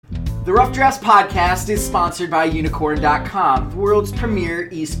The Rough Drafts podcast is sponsored by Unicorn.com, the world's premier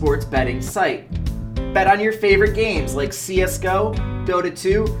esports betting site. Bet on your favorite games like CSGO, Dota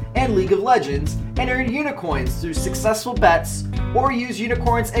 2, and League of Legends, and earn Unicoins through successful bets, or use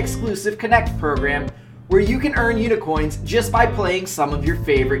Unicorn's exclusive Connect program, where you can earn Unicoins just by playing some of your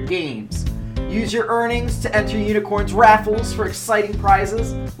favorite games. Use your earnings to enter Unicorn's raffles for exciting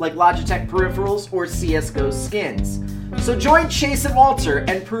prizes like Logitech peripherals or CSGO skins. So join Chase and Walter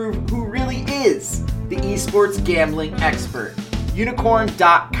and prove who really is the esports gambling expert.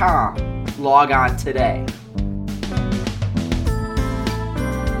 Unicorn.com. Log on today.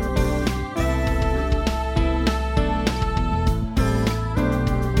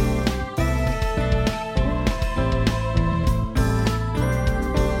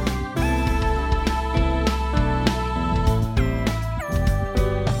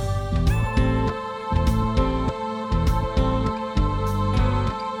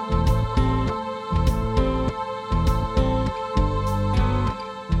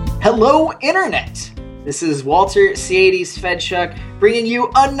 Hello, Internet! This is Walter C80's Fedchuk bringing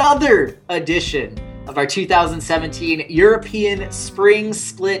you another edition of our 2017 European Spring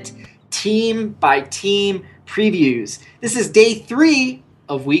Split team-by-team previews. This is day 3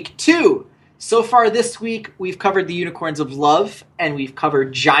 of week 2. So far this week, we've covered the Unicorns of Love, and we've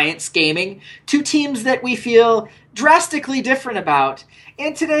covered Giants Gaming, two teams that we feel drastically different about.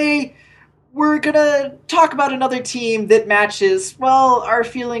 And today, we're going to talk about another team that matches, well, our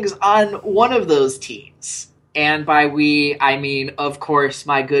feelings on one of those teams. And by we, I mean, of course,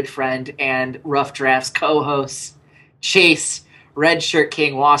 my good friend and Rough Drafts co-host, Chase, Redshirt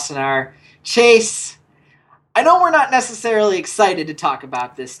King Wassenaar. Chase, I know we're not necessarily excited to talk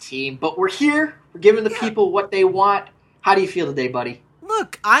about this team, but we're here. We're giving the people what they want. How do you feel today, buddy?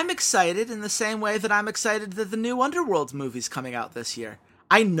 Look, I'm excited in the same way that I'm excited that the new Underworld movie's coming out this year.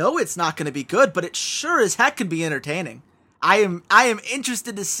 I know it's not going to be good, but it sure as heck can be entertaining. I am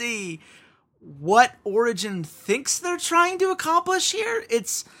interested to see what Origen thinks they're trying to accomplish here.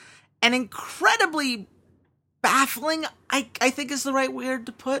 It's an incredibly baffling, I think is the right word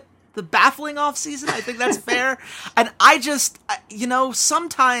to put, the baffling offseason. I think that's fair. And I just,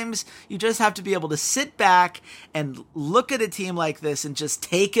 sometimes you just have to be able to sit back and look at a team like this and just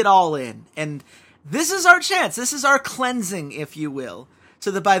take it all in. And this is our chance. This is our cleansing, if you will. So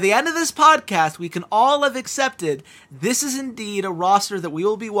that by the end of this podcast, we can all have accepted this is indeed a roster that we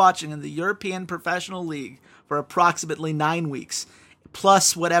will be watching in the European Professional League for approximately 9 weeks,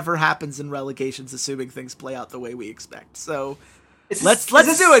 plus whatever happens in relegations, assuming things play out the way we expect. So let's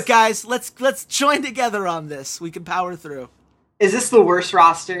do it, guys. Let's join together on this. We can power through. Is this the worst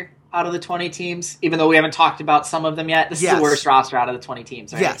roster out of the 20 teams? Even though we haven't talked about some of them yet, this is the worst roster out of the 20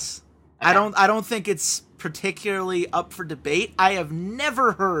 teams, right? Yes. Okay. I don't think it's particularly up for debate. I have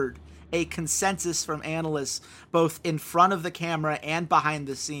never heard a consensus from analysts, both in front of the camera and behind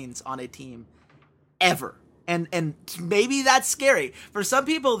the scenes, on a team ever. And maybe that's scary. For some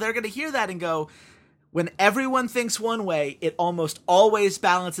people, they're going to hear that and go, when everyone thinks one way, it almost always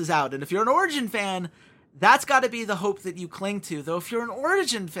balances out. And if you're an Origen fan, that's got to be the hope that you cling to. Though if you're an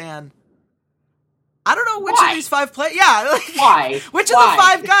Origen fan, I don't know which of these 5 players. Yeah, why? Which of the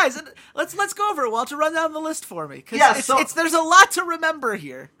 5 guys? And let's go over it, Walter. Run down the list for me, because there's a lot to remember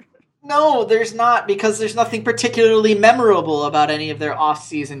here. No, there's not, because there's nothing particularly memorable about any of their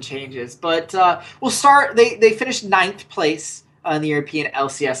off-season changes. But we'll start. They finished 9th place in the European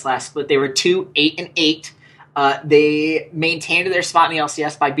LCS last split. They were 2-8-8. They maintained their spot in the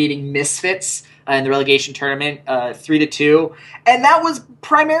LCS by beating Misfits in the relegation tournament, 3-2, and that was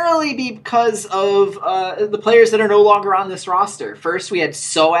primarily because of the players that are no longer on this roster. First, we had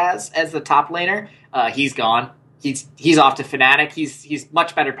Soaz as the top laner. He's gone. He's off to Fnatic. He's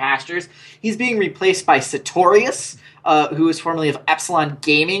much better pastures. He's being replaced by Sartorius, who is formerly of Epsilon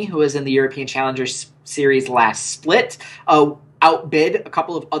Gaming, who was in the European Challengers Series last split. Outbid a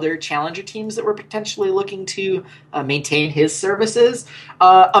couple of other challenger teams that were potentially looking to maintain his services.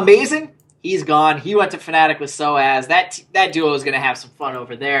 Amazing. He's gone. He went to Fnatic with Soaz. That duo is going to have some fun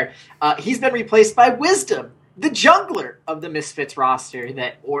over there. He's been replaced by Wisdom, the jungler of the Misfits roster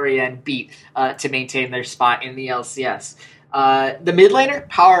that Origen beat to maintain their spot in the LCS. The mid laner,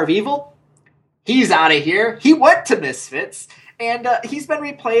 Power of Evil, he's out of here. He went to Misfits, and he's been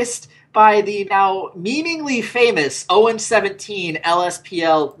replaced by the now memeingly famous 0-17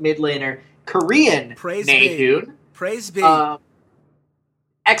 LSPL mid laner, Korean Naehoon. Praise be.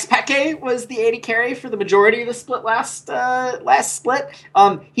 Xpeke was the AD carry for the majority of the split last split.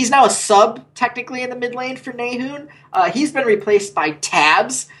 He's now a sub, technically, in the mid lane for Naehoon. He's been replaced by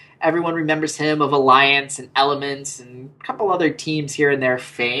Tabs, Everyone remembers him of Alliance and Elements and a couple other teams here and there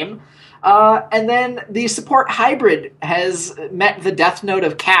fame. And then the support hybrid has met the death note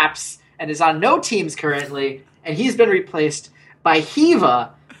of Caps and is on no teams currently, and he's been replaced by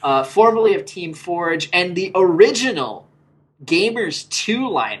Hiva, formerly of Team Forge, and the original Gamers 2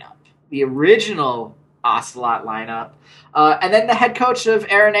 lineup, the original Ocelot lineup. And then the head coach of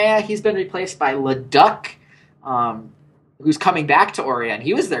Aranea, he's been replaced by Leduc, who's coming back to Origen.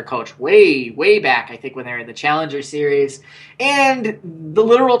 He was their coach way, way back, I think, when they were in the Challenger Series. And the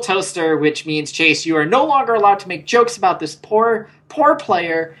literal toaster, which means, Chase, you are no longer allowed to make jokes about this poor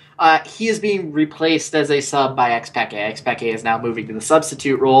player. He is being replaced as a sub by Xpeke. Xpeke is now moving to the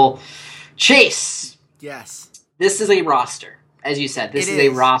substitute role. Chase. Yes. This is a roster. As you said, this is a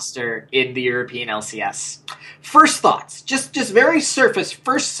roster in the European LCS. First thoughts. Just very surface.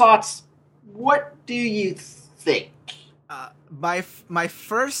 First thoughts. What do you think? My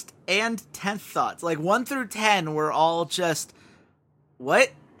first and 10th thoughts, like 1 through 10, were all just,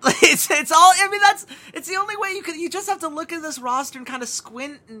 what? It's all, I mean, it's the only way you just have to look at this roster and kind of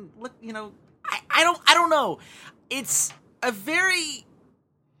squint and look, I don't know. It's a very,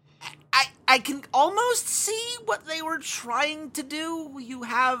 I can almost see what they were trying to do. You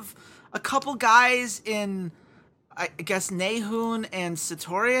have a couple guys in, I guess, Nehun and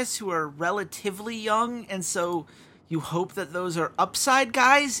Sartorius, who are relatively young, and so you hope that those are upside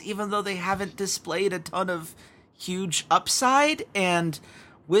guys, even though they haven't displayed a ton of huge upside. And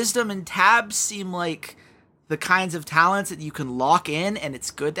Wisdom and Tabs seem like the kinds of talents that you can lock in, and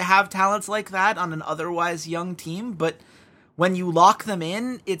it's good to have talents like that on an otherwise young team. But when you lock them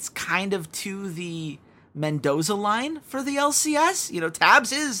in, it's kind of to the Mendoza line for the LCS.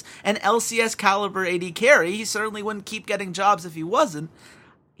 Tabs is an LCS caliber AD carry. He certainly wouldn't keep getting jobs if he wasn't.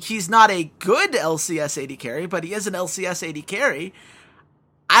 He's not a good LCS AD carry, but he is an LCS AD carry.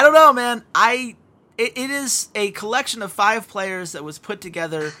 I don't know, man. It is a collection of 5 players that was put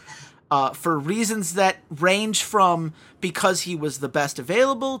together for reasons that range from because he was the best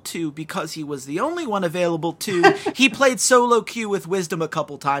available to because he was the only one available to he played solo queue with Wisdom a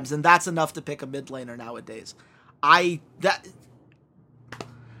couple times, and that's enough to pick a mid laner nowadays.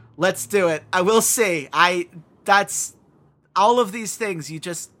 Let's do it. I will say, that's all of these things.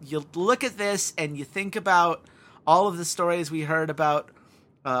 You look at this and you think about all of the stories we heard about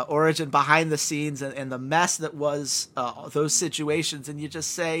Origen behind the scenes and the mess that was those situations, and you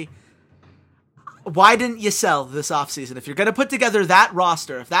just say, why didn't you sell this offseason? If you're going to put together that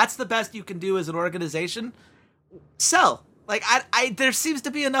roster, if that's the best you can do as an organization, sell. Like, there seems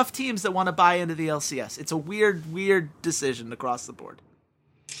to be enough teams that want to buy into the LCS. It's a weird decision across the board.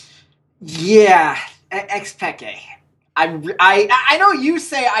 Yeah, Xpeke. I know you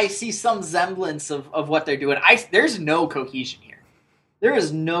say I see some semblance of what they're doing. There's no cohesion here. There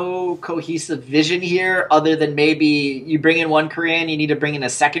is no cohesive vision here other than maybe you bring in one Korean, you need to bring in a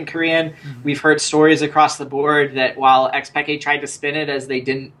second Korean. Mm-hmm. We've heard stories across the board that while Xpeke tried to spin it as they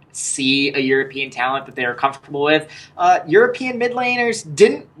didn't see a European talent that they were comfortable with, European mid laners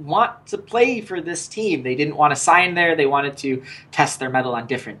didn't want to play for this team. They didn't want to sign there. They wanted to test their mettle on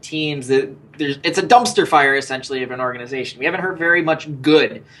different teams. It's a dumpster fire, essentially, of an organization. We haven't heard very much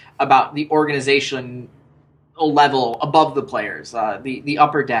good about the organization level above the players, the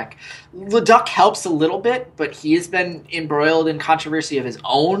upper deck. Leduc helps a little bit, but he has been embroiled in controversy of his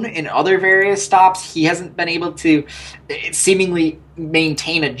own in other various stops. He hasn't been able to seemingly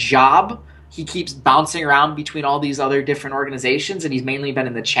maintain a job. He keeps bouncing around between all these other different organizations, and he's mainly been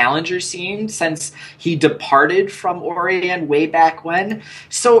in the challenger scene since he departed from Origen way back when.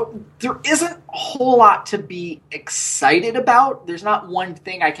 So there isn't a whole lot to be excited about. There's not one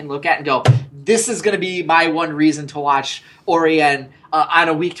thing I can look at and go, this is going to be my one reason to watch Origen on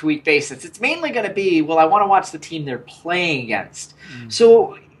a week-to-week basis. It's mainly going to be, well, I want to watch the team they're playing against.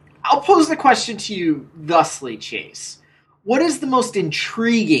 So I'll pose the question to you thusly, Chase. What is the most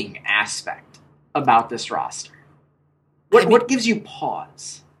intriguing aspect about this roster? What gives you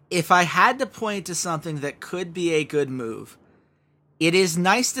pause? If I had to point to something that could be a good move, it is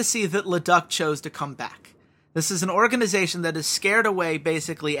nice to see that Leduc chose to come back. This is an organization that has scared away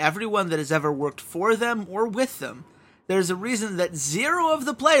basically everyone that has ever worked for them or with them. There's a reason that 0 of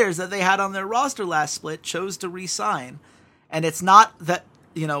the players that they had on their roster last split chose to re-sign. And it's not that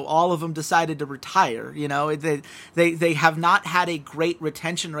all of them decided to retire. They have not had a great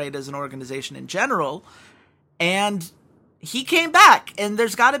retention rate as an organization in general. And he came back, and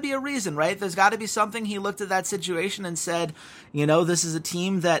there's got to be a reason, right? There's got to be something. He looked at that situation and said, this is a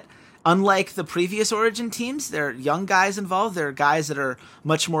team that, unlike the previous Origen teams, there are young guys involved. There are guys that are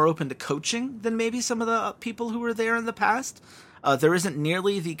much more open to coaching than maybe some of the people who were there in the past. There isn't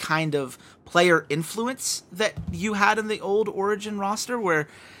nearly the kind of player influence that you had in the old Origin roster where,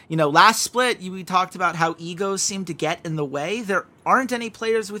 last split, we talked about how egos seem to get in the way. There aren't any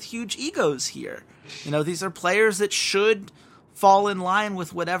players with huge egos here. These are players that should fall in line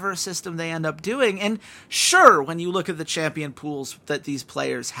with whatever system they end up doing. And sure, when you look at the champion pools that these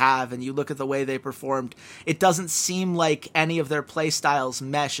players have and you look at the way they performed, it doesn't seem like any of their play styles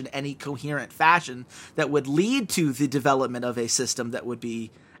mesh in any coherent fashion that would lead to the development of a system that would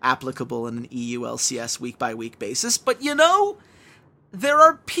be applicable in an EU LCS week-by-week basis. But there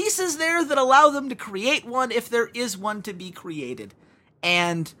are pieces there that allow them to create one if there is one to be created.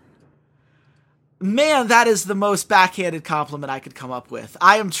 And man, that is the most backhanded compliment I could come up with.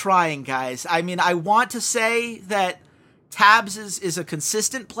 I am trying, guys. I mean, I want to say that Tabs is a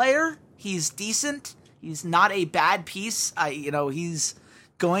consistent player. He's decent. He's not a bad piece. He's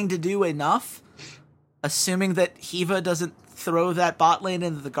going to do enough, assuming that Hiva doesn't throw that bot lane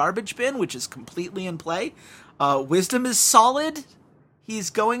into the garbage bin, which is completely in play. Wisdom is solid. He's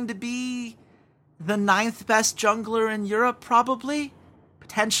going to be the 9th best jungler in Europe, probably.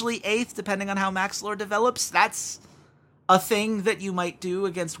 Potentially 8th, depending on how Max Lore develops. That's a thing that you might do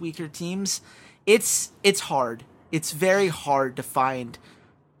against weaker teams. It's hard. It's very hard to find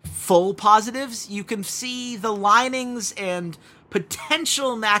full positives. You can see the linings and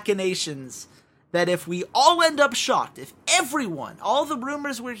potential machinations that if we all end up shocked, if everyone, all the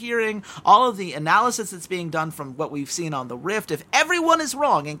rumors we're hearing, all of the analysis that's being done from what we've seen on the Rift, if everyone is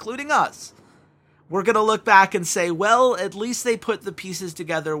wrong, including us, we're going to look back and say, well, at least they put the pieces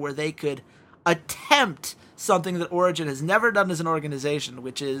together where they could attempt something that Origin has never done as an organization,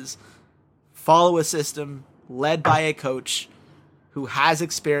 which is follow a system led by a coach who has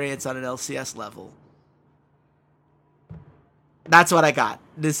experience on an LCS level. That's what I got.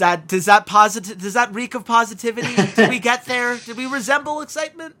 Does that reek of positivity? Did we get there? Did we resemble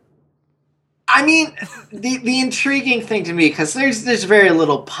excitement? I mean, the intriguing thing to me, because there's very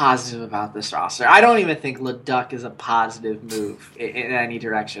little positive about this roster. I don't even think Leduc is a positive move in any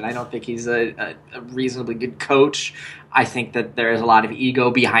direction. I don't think he's a reasonably good coach. I think that there's a lot of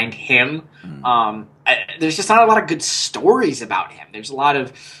ego behind him. There's just not a lot of good stories about him. There's a lot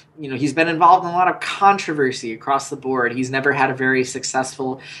of, he's been involved in a lot of controversy across the board. He's never had a very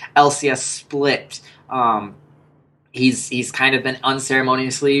successful LCS split. He's kind of been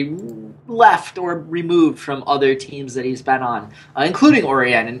unceremoniously left or removed from other teams that he's been on, including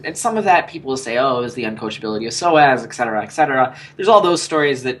Origen. And some of that people will say, oh, it was the uncoachability of SOAS, et cetera, et cetera. There's all those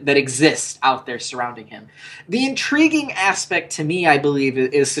stories that exist out there surrounding him. The intriguing aspect to me, I believe,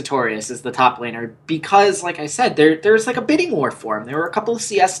 is Sartorius as the top laner because, like I said, there's like a bidding war for him. There were a couple of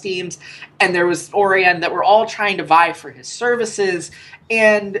CS teams, and there was Origen that were all trying to vie for his services.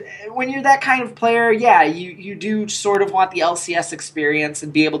 And when you're that kind of player, yeah, you do sort of want the LCS experience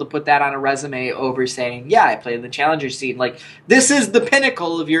and be able to put that on a resume over saying, yeah, I played in the challenger scene. Like, this is the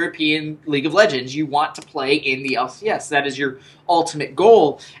pinnacle of European League of Legends. You want to play in the LCS. That is your ultimate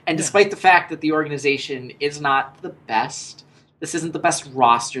goal. And despite the fact that the organization is not the best, this isn't the best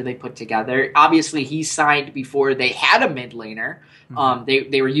roster they put together. Obviously, he signed before they had a mid laner.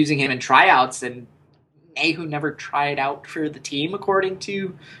 They were using him in tryouts, and Nehu never tried out for the team, according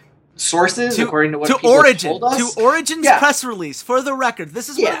to sources, according to what people Origin, told us. To Origin's press release, for the record. This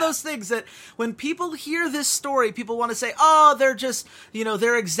is one of those things that when people hear this story, people want to say, oh, they're just,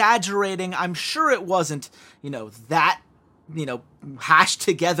 they're exaggerating. I'm sure it wasn't, that, hashed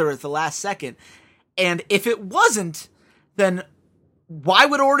together at the last second. And if it wasn't, then why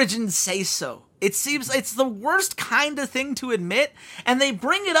would Origin say so? It seems it's the worst kind of thing to admit, and they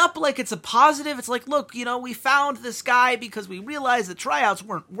bring it up like it's a positive. It's like, look, we found this guy because we realized the tryouts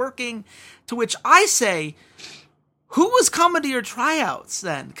weren't working, to which I say, who was coming to your tryouts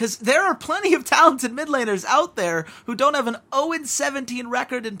then? Because there are plenty of talented mid laners out there who don't have an 0-17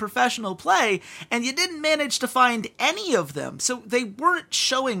 record in professional play, and you didn't manage to find any of them. So they weren't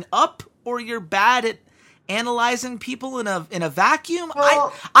showing up, or you're bad at analyzing people in a vacuum.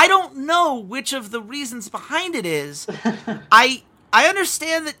 Well, I don't know which of the reasons behind it is. I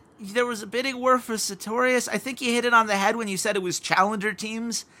understand that there was a bidding war for Sartorius. I think you hit it on the head when you said it was challenger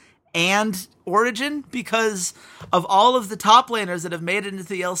teams and Origin, because of all of the top laners that have made it into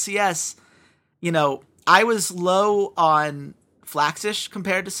the LCS. I was low on Flaxish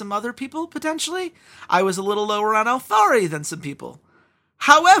compared to some other people, potentially. I was a little lower on Althari than some people.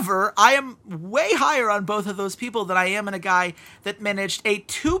 However, I am way higher on both of those people than I am in a guy that managed a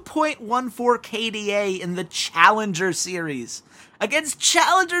 2.14 KDA in the Challenger Series. Against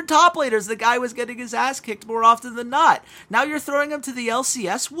Challenger top laners, the guy was getting his ass kicked more often than not. Now you're throwing him to the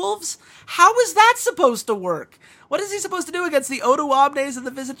LCS Wolves? How is that supposed to work? What is he supposed to do against the Odo Omnes and the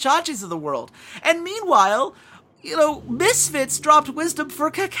Visachachis of the world? And meanwhile, Misfits dropped Wisdom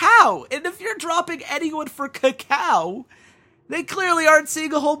for Cacao. And if you're dropping anyone for Cacao, they clearly aren't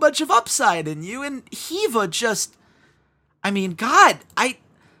seeing a whole bunch of upside in you. And Hiva just,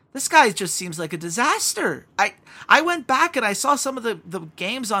 this guy just seems like a disaster. I went back and I saw some of the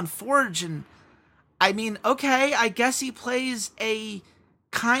games on Forge, and okay, I guess he plays a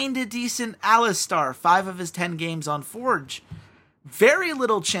kinda decent Alistar, 5 of his 10 games on Forge. Very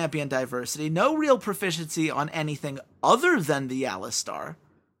little champion diversity, no real proficiency on anything other than the Alistar.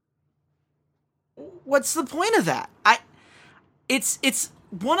 What's the point of that? It's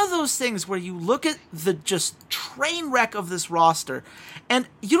one of those things where you look at the just train wreck of this roster, and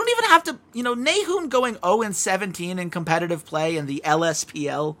you don't even have to, Nahun going 0-17 in competitive play in the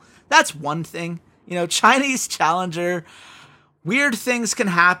LSPL, that's one thing. Chinese Challenger, weird things can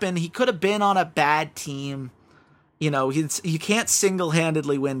happen. He could have been on a bad team. You can't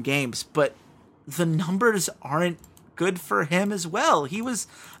single-handedly win games, but the numbers aren't good for him as well. He was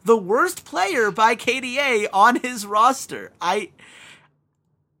the worst player by KDA on his roster. I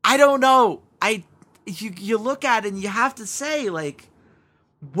don't know. You look at it and you have to say,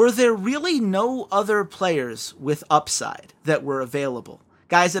 were there really no other players with upside that were available?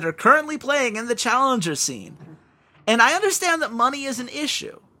 Guys that are currently playing in the challenger scene. And I understand that money is an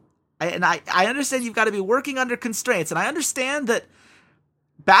issue. I understand you've got to be working under constraints. And I understand that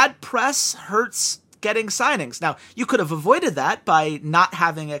bad press hurts getting signings. Now, you could have avoided that by not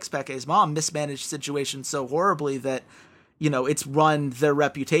having Xpeke's mom mismanage situations so horribly that it's run their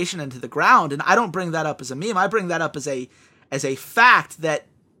reputation into the ground. And I don't bring that up as a meme. I bring that up as a fact that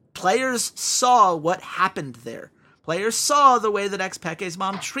players saw what happened there. Players saw the way that Xpeke's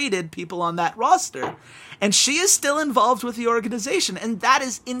mom treated people on that roster. And she is still involved with the organization. And that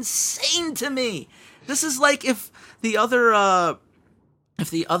is insane to me. This is like if the other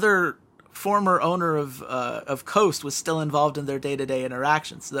former owner of Coast was still involved in their day-to-day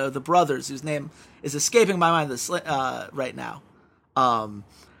interactions. The brothers, whose name is escaping my mind right now.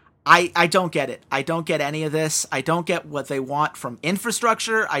 I don't get it. I don't get any of this. I don't get what they want from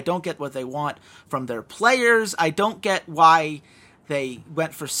infrastructure. I don't get what they want from their players. I don't get why they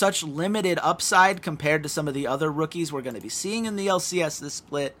went for such limited upside compared to some of the other rookies we're going to be seeing in the LCS this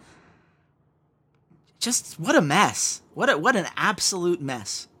split. Just what a mess. What an absolute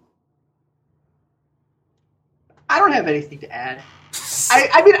mess. I don't have anything to add.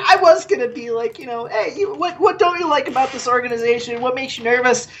 I was gonna be like, hey, what don't you like about this organization? What makes you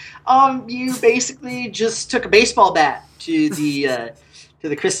nervous? You basically just took a baseball bat to the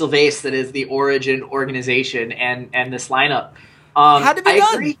crystal vase that is the Origen organization and this lineup. Had to be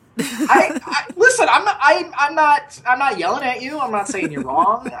done. Agree. Listen. I'm not yelling at you. I'm not saying you're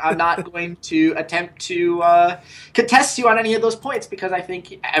wrong. I'm not going to attempt to contest you on any of those points because I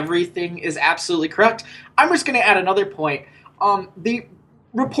think everything is absolutely correct. I'm just going to add another point. The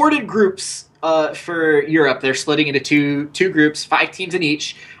reported groups for Europe, they're splitting into two groups, 5 teams in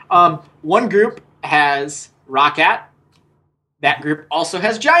each. One group has Roccat. That group also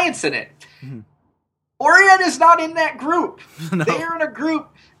has Giants in it. Mm-hmm. Origen is not in that group. No. They are in a group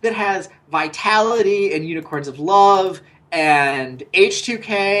that has Vitality and Unicorns of Love and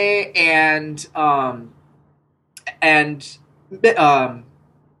H2K and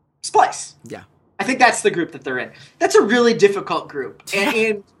Splice. Yeah. I think that's the group that they're in. That's a really difficult group.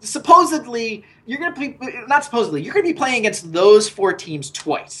 And supposedly, you're going to be playing against those 4 teams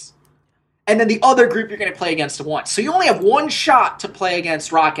twice. And then the other group you're going to play against once. So you only have one shot to play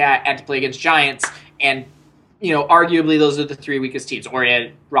against Roccat and to play against Giants. And, arguably those are the 3 weakest teams,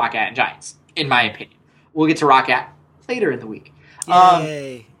 Origen, Roccat, and Giants, in my opinion. We'll get to Roccat later in the week.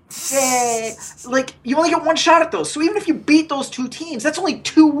 Yay. You only get one shot at those. So even if you beat those 2 teams, that's only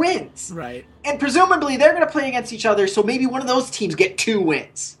 2 wins. Right. And presumably they're going to play against each other, so maybe one of those teams get 2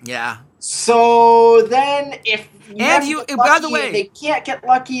 wins. Yeah. So then if by the way, they can't get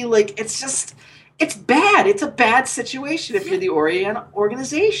lucky, it's bad. It's a bad situation if you're the Origen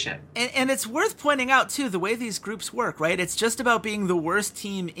organization. And it's worth pointing out, too, the way these groups work, right? It's just about being the worst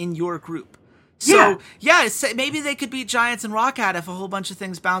team in your group. So, maybe they could beat Giants and Roccat if a whole bunch of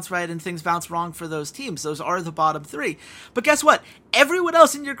things bounce right and things bounce wrong for those teams. Those are the bottom 3. But guess what? Everyone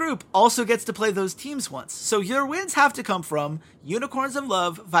else in your group also gets to play those teams once. So your wins have to come from Unicorns of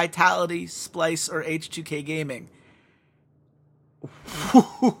Love, Vitality, Splice, or H2K Gaming.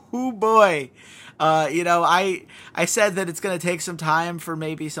 Oh boy. I said that it's going to take some time for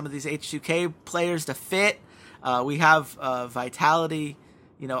maybe some of these H2K players to fit. We have Vitality.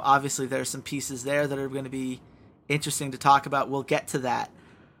 Obviously there's some pieces there that are going to be interesting to talk about. We'll get to that.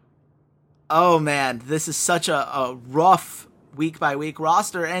 Oh man, this is such a rough week-by-week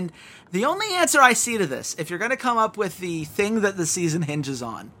roster, and the only answer I see to this, if you're going to come up with the thing that the season hinges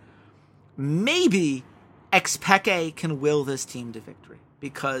on, maybe Xpeke can will this team to victory.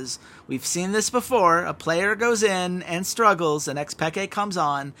 Because we've seen this before. A player goes in and struggles, and Xpeke comes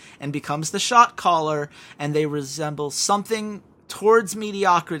on and becomes the shot caller, and they resemble something towards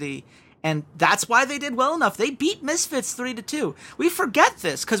mediocrity. And that's why they did well enough. They beat Misfits 3-2. We forget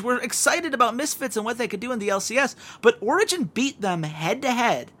this because we're excited about Misfits and what they could do in the LCS. But Origen beat them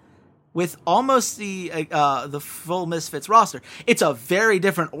head-to-head with almost the full Misfits roster. It's a very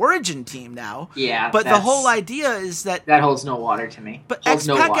different Origen team now. Yeah. But the whole idea is that holds no water to me. But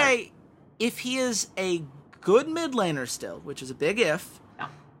Xpeke, if he is a good mid laner still, which is a big if,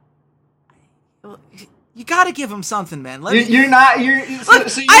 you got to give him something, man. So you're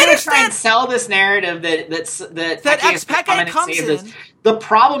gonna try and sell this narrative that Xpeke comes in. The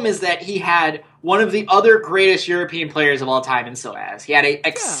problem is that he had one of the other greatest European players of all time in Soaz. He had an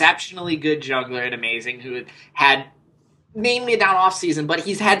exceptionally good jungler and amazing who had mainly a down off season, but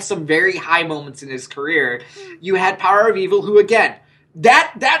he's had some very high moments in his career. You had Power of Evil, who again,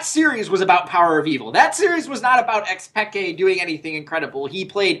 that series was about Power of Evil. That series was not about Xpeke doing anything incredible. He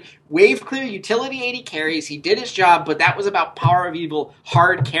played wave clear, utility 80 carries. He did his job, but that was about Power of Evil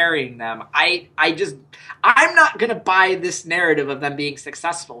hard carrying them. I'm not going to buy this narrative of them being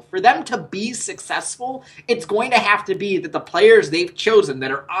successful. For them to be successful, it's going to have to be that the players they've chosen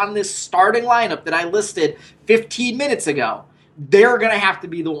that are on this starting lineup that I listed 15 minutes ago, they're going to have to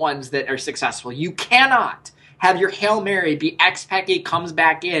be the ones that are successful. You cannot have your Hail Mary be Xpeke comes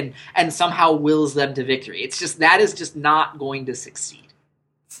back in and somehow wills them to victory. That is just not going to succeed.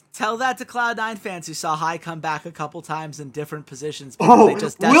 Tell that to Cloud9 fans who saw High come back a couple times in different positions. We'll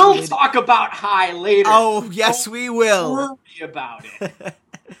talk about High later. Oh, yes, we will. Don't worry about it.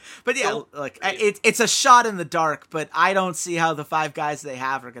 But yeah, look, it's a shot in the dark, but I don't see how the 5 guys they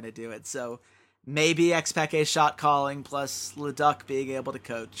have are going to do it. So maybe Xpeke shot calling plus Leduc being able to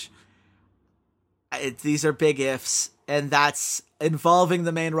coach. These are big ifs, and that's involving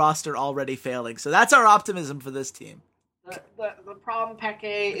the main roster already failing. So that's our optimism for this team. The problem,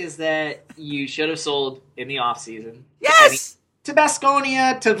 Peke, is that you should have sold in the offseason. Yes! To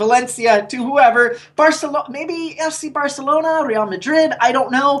Baskonia, to Valencia, to whoever. Barcelona, maybe FC Barcelona, Real Madrid, I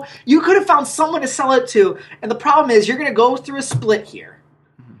don't know. You could have found someone to sell it to. And the problem is you're going to go through a split here.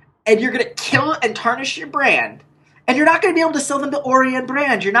 And you're going to kill and tarnish your brand. And you're not going to be able to sell them the Origen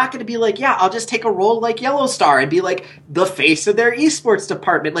brand. You're not going to be like, yeah, I'll just take a role like Yellow Star and be like the face of their esports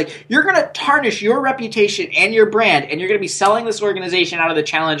department. Like, you're going to tarnish your reputation and your brand, and you're going to be selling this organization out of the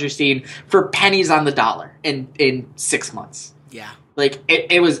challenger scene for pennies on the dollar in 6 months. Yeah. Like,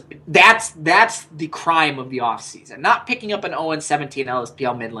 that's the crime of the offseason. Not picking up an 0-17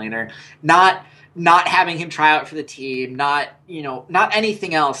 LSPL mid laner, not having him try out for the team, not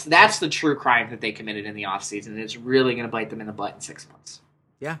anything else. That's the true crime that they committed in the offseason. And it's really going to bite them in the butt in 6 months.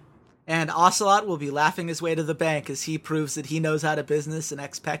 Yeah. And Ocelot will be laughing his way to the bank as he proves that he knows how to business, and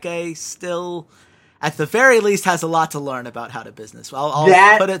Xpeke still, at the very least, has a lot to learn about how to business. Well,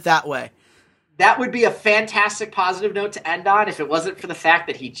 I'll put it that way. That would be a fantastic positive note to end on if it wasn't for the fact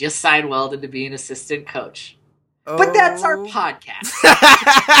that he just signed Weldon to be an assistant coach. Oh. But that's our podcast.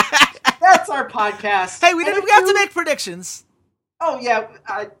 That's our podcast. Hey, we have to make predictions. Oh, yeah.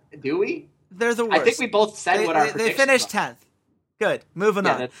 Do we? They're the worst. I think we both said what our predictions They finished 10th. Good. Moving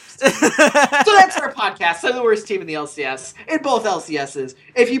on. So that's our podcast. They're the worst team in the LCS. In both LCSs.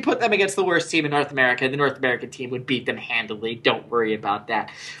 If you put them against the worst team in North America, the North American team would beat them handily. Don't worry about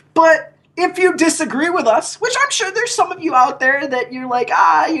that. But if you disagree with us, which I'm sure there's some of you out there that you're like,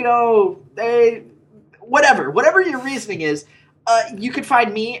 whatever your reasoning is, you can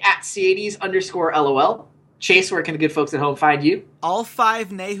find me at C80s_LOL. Chase, where can the good folks at home find you? All 5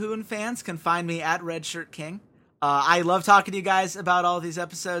 Nehun fans can find me at Redshirt King. I love talking to you guys about all these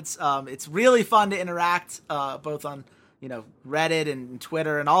episodes. It's really fun to interact, both on Reddit and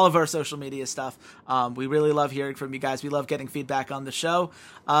Twitter and all of our social media stuff. We really love hearing from you guys. We love getting feedback on the show.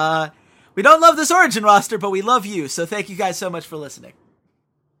 We don't love this Origen roster, but we love you. So thank you guys so much for listening.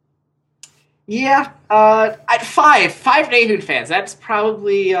 Yeah, at 5 Nehun fans. That's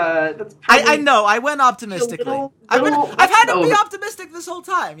probably. I know. I went optimistically. I've had to be optimistic this whole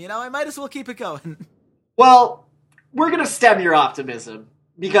time. I might as well keep it going. Well, we're gonna stem your optimism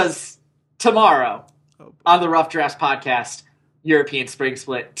because tomorrow on the Rough Drafts podcast, European Spring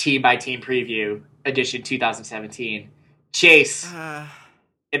Split Team by Team Preview Edition 2017. Chase,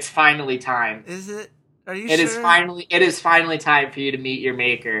 it's finally time. Is it? Are you sure? It is finally time for you to meet your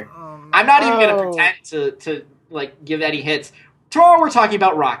maker. I'm not even going to pretend to like give any hints. Tomorrow we're talking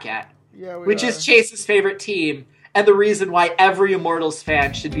about Roccat, which is Chase's favorite team, and the reason why every Immortals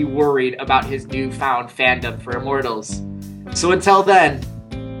fan should be worried about his newfound fandom for Immortals. So until then,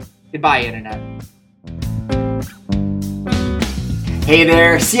 goodbye, Internet. Hey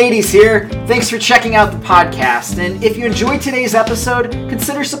there, C80s here. Thanks for checking out the podcast, and if you enjoyed today's episode,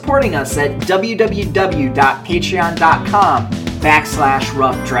 consider supporting us at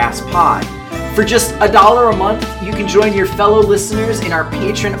www.patreon.com/roughdraftspod. For just $1 a month, you can join your fellow listeners in our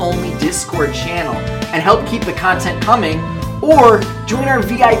patron-only Discord channel and help keep the content coming, or join our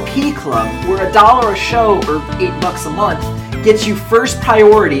VIP club, where $1 a show or $8 a month gets you first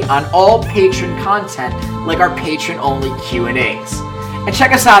priority on all patron content like our patron-only Q&As. And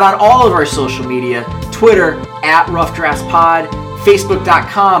check us out on all of our social media, Twitter @RoughDraftsPod,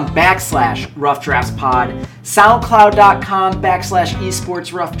 Facebook.com/RoughDraftsPod, SoundCloud.com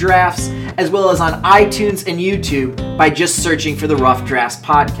 /eSportsRoughDrafts, as well as on iTunes and YouTube by just searching for the Rough Drafts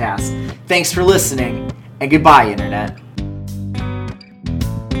Podcast. Thanks for listening, and goodbye, Internet.